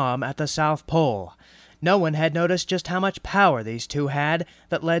the bomb at the South Pole. No one had noticed just how much power these 2 had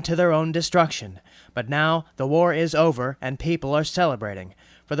that led to their own destruction. But now the war is over and people are celebrating.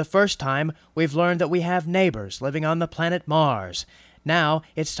 For the first time, we've learned that we have neighbors living on the planet Mars. Now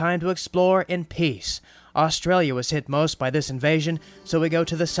it's time to explore in peace. Australia was hit most by this invasion, so we go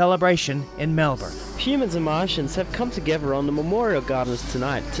to the celebration in Melbourne. Humans and Martians have come together on the Memorial Gardens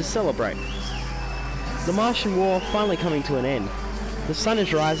tonight to celebrate. The Martian War finally coming to an end. The sun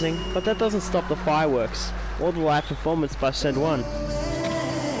is rising, but that doesn't stop the fireworks or the live performance by Send One.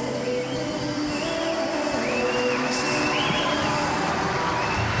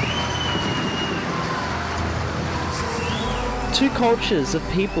 Two cultures of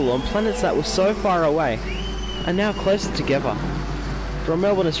people on planets that were so far away are now closer together. From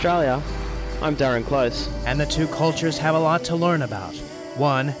Melbourne, Australia, I'm Darren Close. And the 2 cultures have a lot to learn about.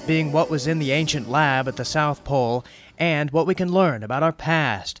 One being what was in the ancient lab at the South Pole, and what we can learn about our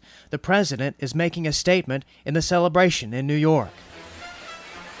past. The president is making a statement in the celebration in New York.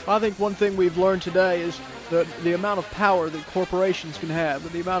 I think one thing we've learned today is the amount of power that corporations can have,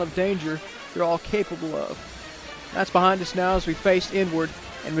 and the amount of danger they're all capable of. That's behind us now as we face inward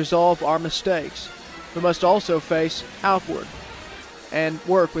and resolve our mistakes. We must also face outward and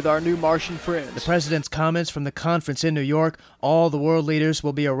work with our new Martian friends. The president's comments from the conference in New York, all the world leaders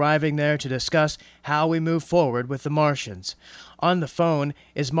will be arriving there to discuss how we move forward with the Martians. On the phone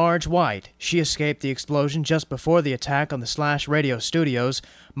is Marge White. She escaped the explosion just before the attack on the /Radio studios.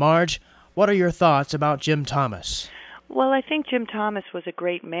 Marge, what are your thoughts about Jim Thomas? Well, I think Jim Thomas was a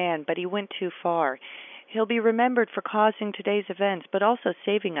great man, but he went too far. He'll be remembered for causing today's events, but also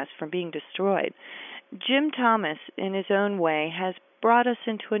saving us from being destroyed. Jim Thomas, in his own way, has brought us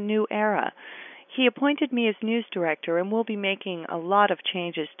into a new era. He appointed me as news director, and we'll be making a lot of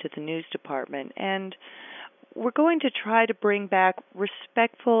changes to the news department. And we're going to try to bring back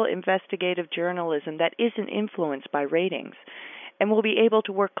respectful investigative journalism that isn't influenced by ratings. And we'll be able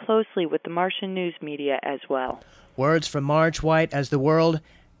to work closely with the Martian news media as well. Words from Marge White as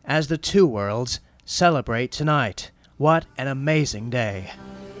the 2 worlds, celebrate tonight. What an amazing day.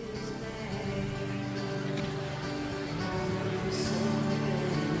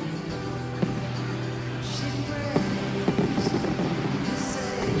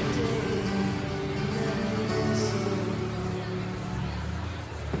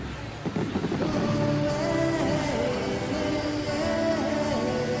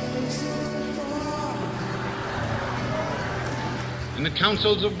 In the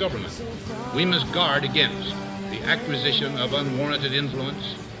councils of government, we must guard against the acquisition of unwarranted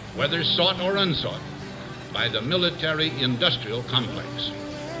influence, whether sought or unsought, by the military-industrial complex.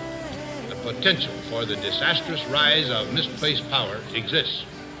 The potential for the disastrous rise of misplaced power exists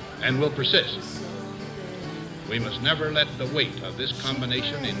and will persist. We must never let the weight of this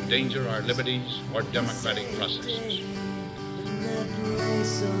combination endanger our liberties or democratic processes.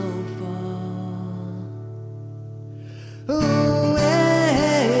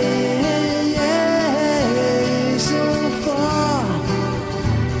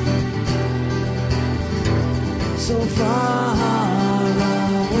 So far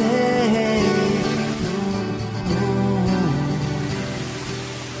away from home.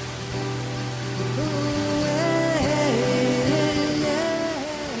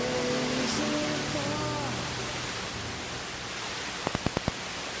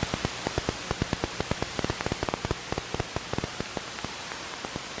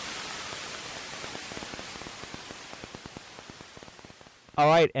 All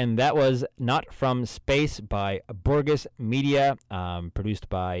right, and that was Not From Space by Borges Media, produced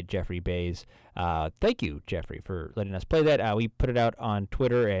by Jeffrey Bays. Thank you, Jeffrey, for letting us play that. We put it out on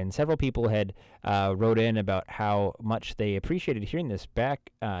Twitter, and several people had wrote in about how much they appreciated hearing this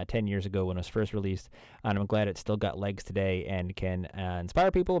back 10 years ago when it was first released. And I'm glad it still got legs today and can inspire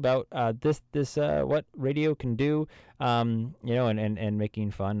people about this what radio can do, and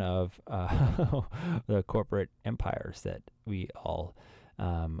making fun of the corporate empires that we all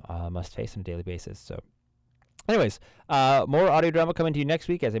must face on a daily basis. So Anyways, more audio drama coming to you next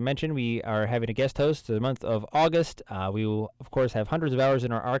week. As I mentioned, we are having a guest host for the month of August. We will, of course, have hundreds of hours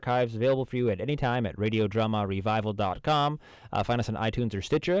in our archives available for you at any time at radiodramarevival.com. Find us on iTunes or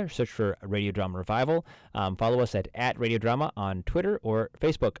Stitcher. Search for Radio Drama Revival. Follow us at Radio Drama on Twitter or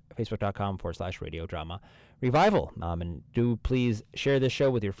Facebook, facebook.com/Radio Drama Revival. And do please share this show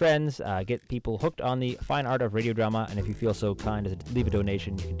with your friends. Get people hooked on the fine art of radio drama. And if you feel so kind as to leave a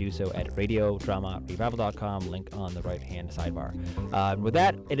donation, you can do so at radiodramarevival.com. Link on the right-hand sidebar. And with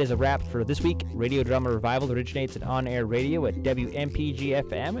that, it is a wrap for this week. Radio Drama Revival originates in on-air radio at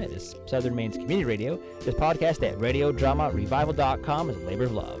WMPG-FM. It is Southern Maine's community radio. This podcast at radiodramarevival.com is a labor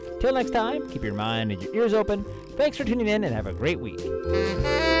of love. Till next time, keep your mind and your ears open. Thanks for tuning in and have a great week.